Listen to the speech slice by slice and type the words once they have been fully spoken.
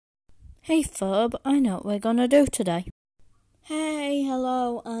Hey Ferb, I know what we're gonna do today. Hey,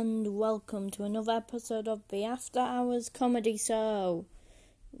 hello, and welcome to another episode of the After Hours Comedy Show.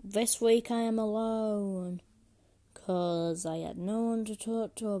 This week I am alone, 'cause I had no one to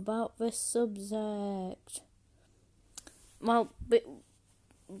talk to about this subject. Well,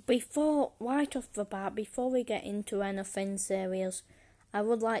 right off the bat, before we get into anything serious, I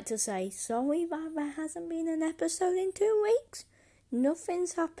would like to say sorry that there hasn't been an episode in 2 weeks.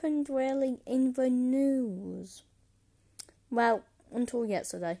 Nothing's happened really in the news. Well, until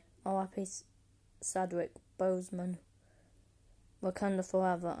yesterday. R.I.P. Chadwick Boseman. Wakanda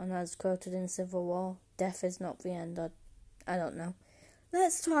forever, and as quoted in Civil War, death is not the end. I don't know.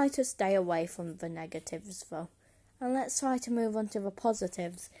 Let's try to stay away from the negatives though. And let's try to move on to the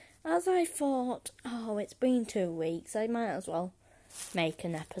positives. As I thought, it's been 2 weeks, I might as well make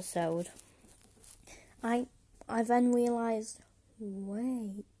an episode. I then realised,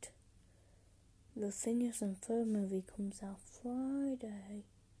 wait, the Phineas and Ferb movie comes out Friday.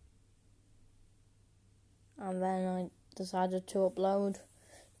 And then I decided to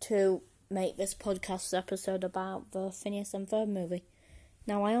make this podcast episode about the Phineas and Ferb movie.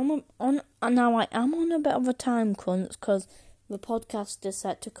 Now I am on a bit of a time crunch because the podcast is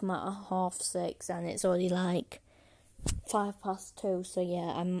set to come out at 6:30 and it's already like 2:05. So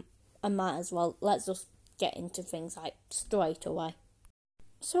yeah, I might as well. Let's just get into things like straight away.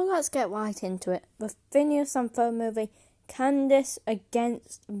 So let's get right into it. The Phineas and Ferb movie, Candace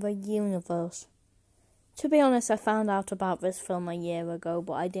against the Universe. To be honest, I found out about this film a year ago,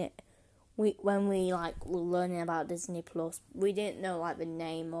 but I didn't. When we were learning about Disney Plus, we didn't know the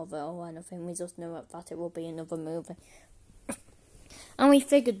name of it or anything. We just knew that it would be another movie, and we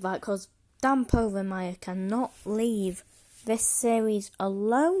figured that because Dan Povenmire cannot leave this series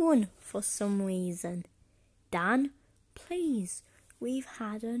alone for some reason. Dan, please, we've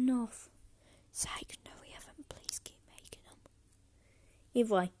had enough. Psych, no we haven't, please keep making them.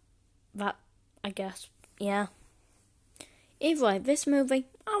 Either way, that, I guess, yeah. Either way, this movie,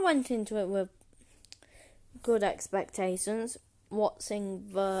 I went into it with good expectations, watching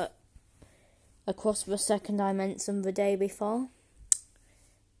Across the Second Dimension the day before.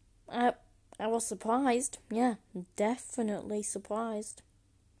 I was surprised, yeah, definitely surprised.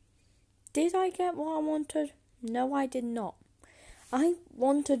 Did I get what I wanted? No, I did not. I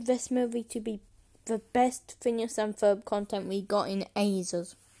wanted this movie to be the best Phineas and Ferb content we got in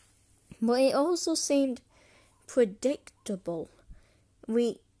ages. But it also seemed predictable.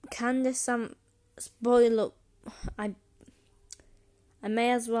 Candace and spoiler, I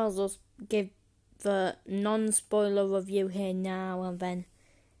may as well just give the non-spoiler review here now and then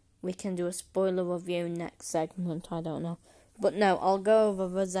we can do a spoiler review next segment, I don't know. But no, I'll go over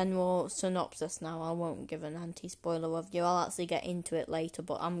the general synopsis now. I won't give an anti-spoiler review. I'll actually get into it later,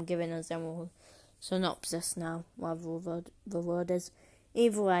 but I'm giving a general synopsis now, whatever the word is.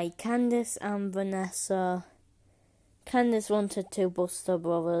 Either way, Candace and Vanessa. Candace wanted to bust her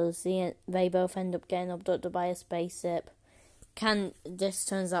brothers. They both end up getting abducted by a spaceship. Candace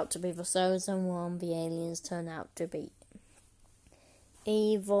turns out to be the chosen one. The aliens turn out to be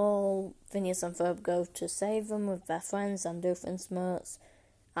evil. Phineas and Ferb go to save them with their friends and Doofenshmirtz,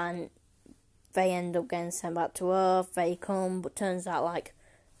 and they end up getting sent back to Earth. They come, but turns out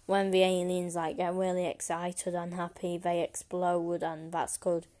when the aliens get really excited and happy, they explode, and that's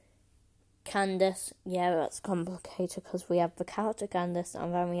called Candace. Yeah, that's complicated because we have the character Candace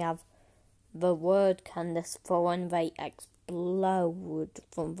and then we have the word Candace for when they explode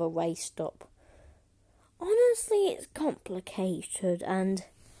from the waist up. Honestly, it's complicated, and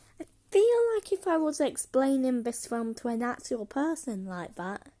I feel like if I was explaining this film to an actual person like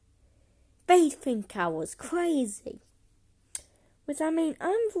that, they'd think I was crazy. Which, I mean,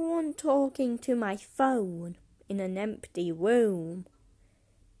 I'm the one talking to my phone in an empty room.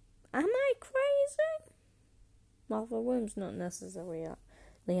 Am I crazy? Well, the room's not necessarily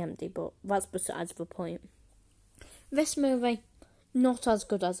empty, but that's besides the point. This movie, not as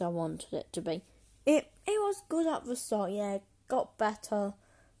good as I wanted it to be. It was good at the start, yeah, it got better,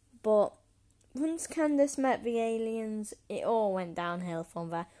 but once Candace met the aliens, it all went downhill from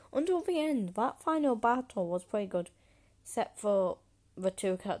there. Until the end, that final battle was pretty good, except for the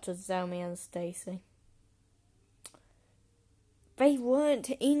two characters, Zelmy and Stacy. They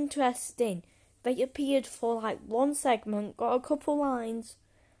weren't interesting. They appeared for one segment, got a couple lines,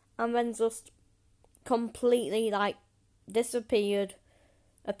 and then just completely disappeared.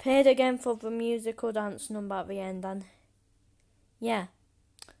 Appeared again for the musical dance number at the end, and yeah,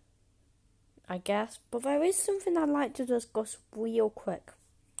 I guess. But there is something I'd like to discuss real quick.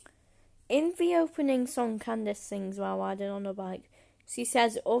 In the opening song Candace sings while riding on a bike, She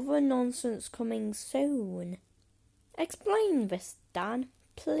says other nonsense coming soon. Explain this, Dan,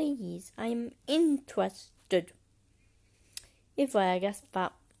 please. I'm interested. Either way, I guess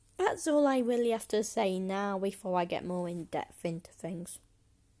that's all I really have to say now before I get more in depth into things.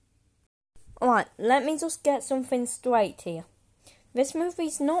 Alright, let me just get something straight here. This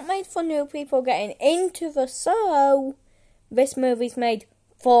movie's not made for new people getting into the show. This movie's made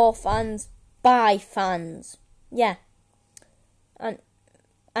for fans, by fans. Yeah.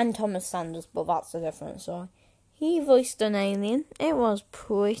 And Thomas Sanders, but that's a different story. He voiced an alien. It was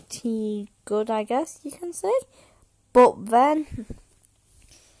pretty good, I guess you can say. But then,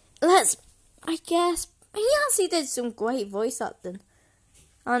 I guess, he actually did some great voice acting.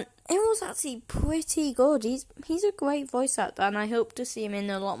 And it was actually pretty good. He's a great voice actor, and I hope to see him in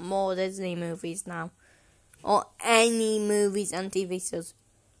a lot more Disney movies now. Or any movies and TV shows.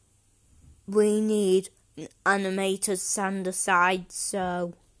 We need an animated Sanders side,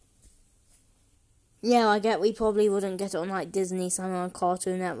 so... Yeah, I get we probably wouldn't get it on like Disney Channel or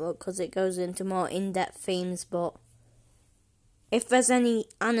Cartoon Network because it goes into more in-depth themes, but... If there's any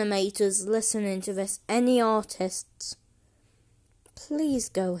animators listening to this, any artists... Please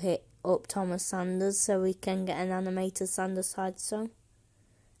go hit up Thomas Sanders so we can get an animated Sanders side song.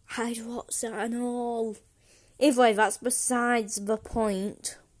 I'd watch that and all. Either way, that's besides the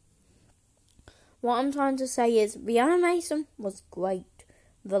point. What I'm trying to say is the animation was great.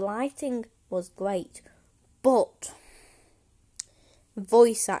 The lighting was great. But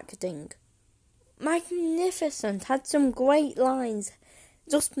voice acting, magnificent. Had some great lines.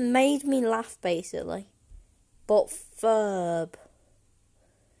 Just made me laugh basically. But Ferb,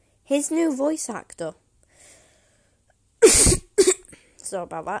 his new voice actor. Sorry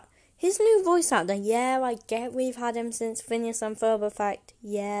about that. His new voice actor, yeah, I get we've had him since Phineas and Ferb Effect,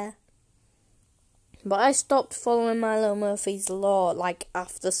 yeah. But I stopped following Milo Murphy's Law, like,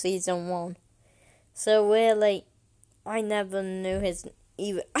 after season 1. So really, I never knew I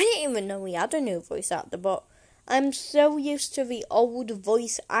didn't even know he had a new voice actor, but I'm so used to the old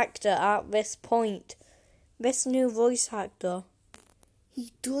voice actor at this point. This new voice actor,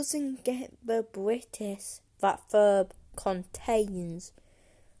 he doesn't get the British that Ferb contains.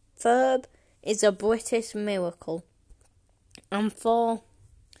 Ferb is a British miracle. And for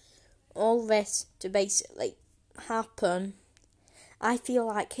all this to basically happen, I feel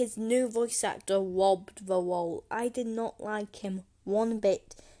like his new voice actor robbed the role. I did not like him one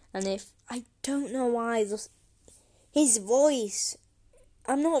bit. And I don't know why, just his voice,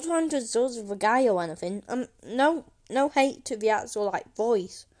 I'm not trying to judge the guy or anything. No hate to the actual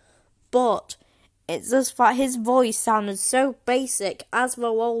voice, but it's just that his voice sounded so basic as the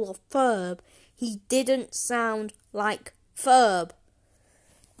role of Ferb. He didn't sound like Ferb.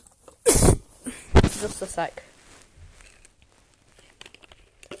 Just a sec.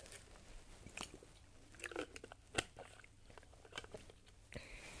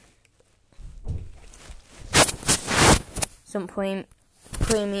 Some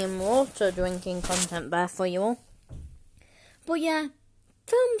premium water drinking content there for you all. But yeah,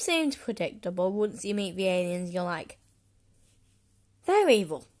 film seems predictable. Once you meet the aliens, you're like, they're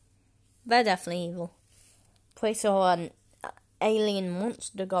evil. They're definitely evil. Pretty sure an alien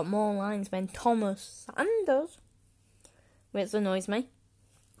monster got more lines than Thomas Sanders, which annoys me.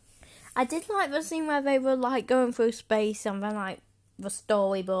 I did like the scene where they were going through space and then the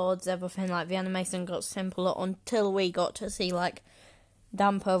storyboards, everything, the animation got simpler until we got to see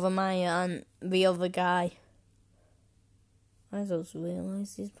Dan Maya and the other guy. I just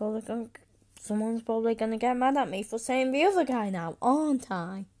realised someone's probably going to get mad at me for saying the other guy now, aren't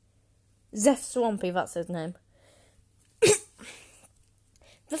I? Zeph Swampy, that's his name.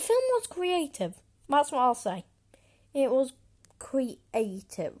 The film was creative. That's what I'll say. It was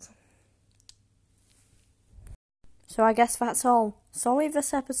creative. So I guess that's all. Sorry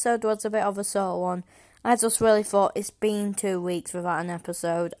this episode was a bit of a short one. I just really thought it's been 2 weeks without an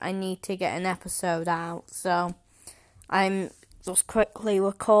episode. I need to get an episode out. So I'm just quickly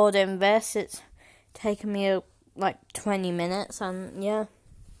recording this. It's taken me 20 minutes and yeah.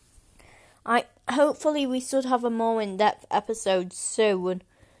 Hopefully we should have a more in-depth episode soon.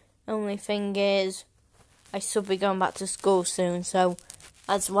 Only thing is, I should be going back to school soon, so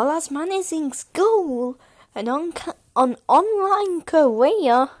as well as managing school, an online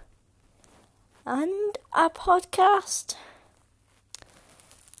career, and a podcast,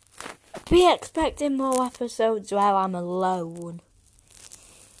 be expecting more episodes where I'm alone.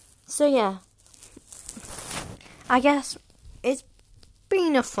 So yeah, I guess it's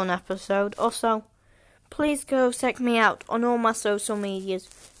been a fun episode. Also, please go check me out on all my social medias.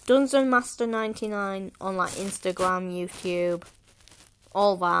 Dungeon Master 99 on Instagram, YouTube,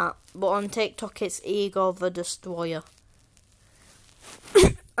 all that. But on TikTok, it's Ego the Destroyer.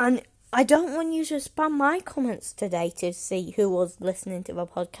 And I don't want you to spam my comments today to see who was listening to the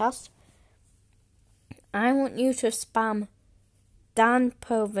podcast. I want you to spam Dan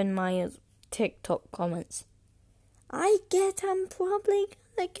Povenmire's TikTok comments. I'm probably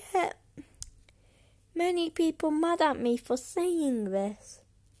gonna get many people mad at me for saying this.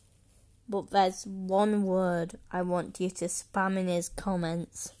 But there's one word I want you to spam in his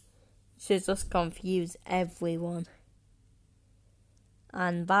comments. It should just confuse everyone.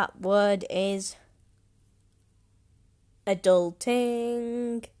 And that word is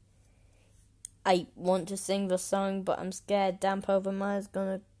adulting. I want to sing the song, but I'm scared Dan Povenmire's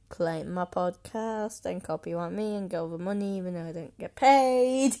gonna claim my podcast and copyright me and get all the money even though I don't get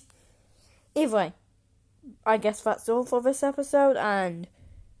paid. Either way, I guess that's all for this episode, and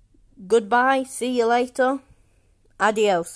goodbye, see you later, adios.